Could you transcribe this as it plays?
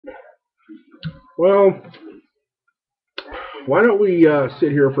Well, why don't we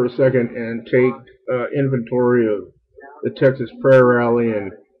sit here for a second and take inventory of the Texas prayer rally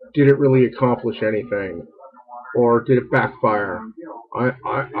and did it really accomplish anything? Or did it backfire?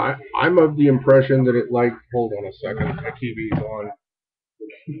 I'm of the impression that it, like, hold on a second, my TV's on.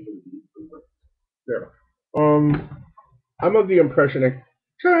 There. I'm of the impression it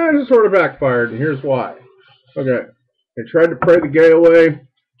kind of sort of backfired, and here's why. Okay, they tried to pray the gay away.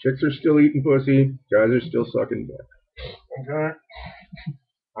 Chicks are still eating pussy. Guys are still sucking dick. Okay.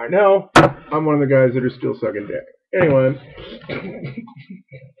 I know. I'm one of the guys that are still sucking dick. Anyway.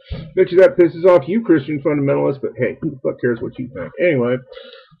 Bet you that pisses off you Christian fundamentalists, but hey, who the fuck cares what you think? Anyway.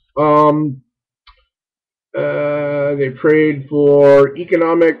 They prayed for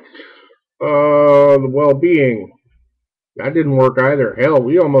economic well-being. That didn't work either. Hell,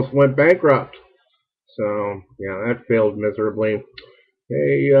 we almost went bankrupt. So, yeah, that failed miserably.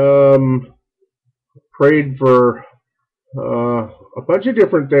 They prayed for a bunch of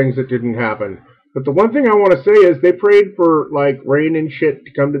different things that didn't happen. But the one thing I want to say is they prayed for like rain and shit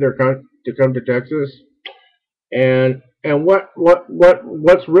to come to Texas. And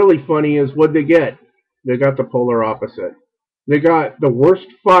what's really funny is what they get. They got the polar opposite. They got the worst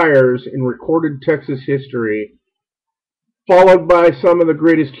fires in recorded Texas history, followed by some of the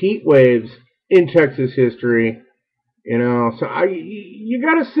greatest heat waves in Texas history. You know, so you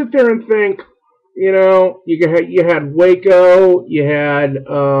got to sit there and think. You know, you had Waco, you had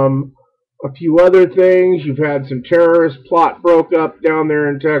a few other things. You've had some terrorist plot broke up down there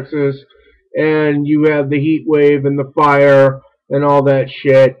in Texas, and you have the heat wave and the fire and all that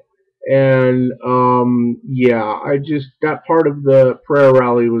shit. And yeah, that part of the prayer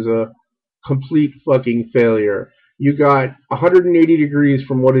rally was a complete fucking failure. You got 180 degrees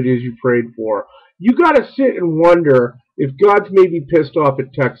from what it is you prayed for. You got to sit and wonder if God's maybe pissed off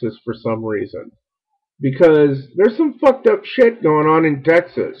at Texas for some reason. Because there's some fucked up shit going on in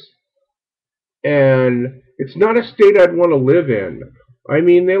Texas. And it's not a state I'd want to live in. I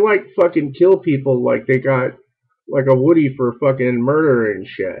mean, they like fucking kill people like they got like a Woody for fucking murder and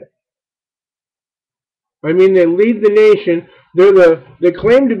shit. I mean, they lead the nation. They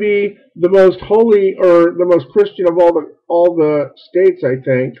claim to be the most holy or the most Christian of all the states, I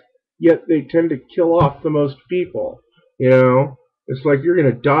think. Yet they tend to kill off the most people. You know, it's like you're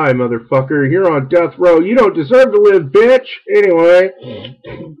gonna die, motherfucker. You're on death row. You don't deserve to live, bitch. Anyway,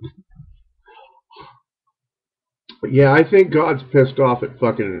 but yeah, I think God's pissed off at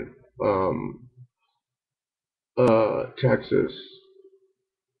fucking Texas.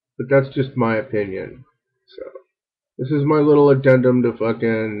 But that's just my opinion. So this is my little addendum to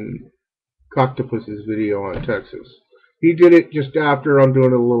fucking Coctopus's video on Texas. He did it just after I'm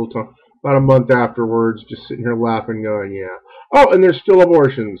doing it a little time, about a month afterwards, just sitting here laughing, going, yeah. Oh, and there's still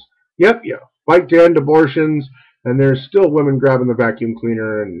abortions. Yep, yeah. Fight to end abortions, and there's still women grabbing the vacuum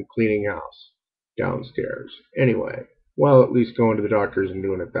cleaner and cleaning house downstairs. Anyway, well, at least going to the doctors and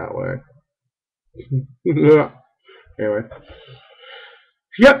doing it that way. Anyway.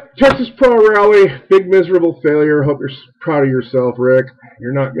 Yep, Texas Pro Rally, big miserable failure. Hope you're proud of yourself, Rick.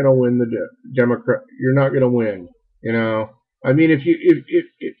 You're not gonna win the Democrat. You're not gonna win. You know, I mean, if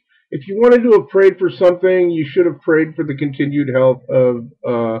you wanted to have prayed for something, you should have prayed for the continued health of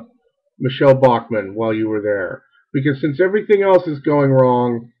Michelle Bachmann while you were there. Because since everything else is going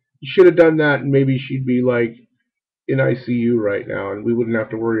wrong, you should have done that, and maybe she'd be like in ICU right now, and we wouldn't have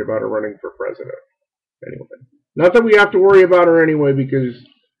to worry about her running for president. Anyway. Not that we have to worry about her anyway, because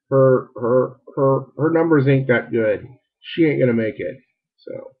her numbers ain't that good. She ain't gonna make it.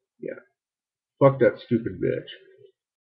 So yeah, fuck that stupid bitch.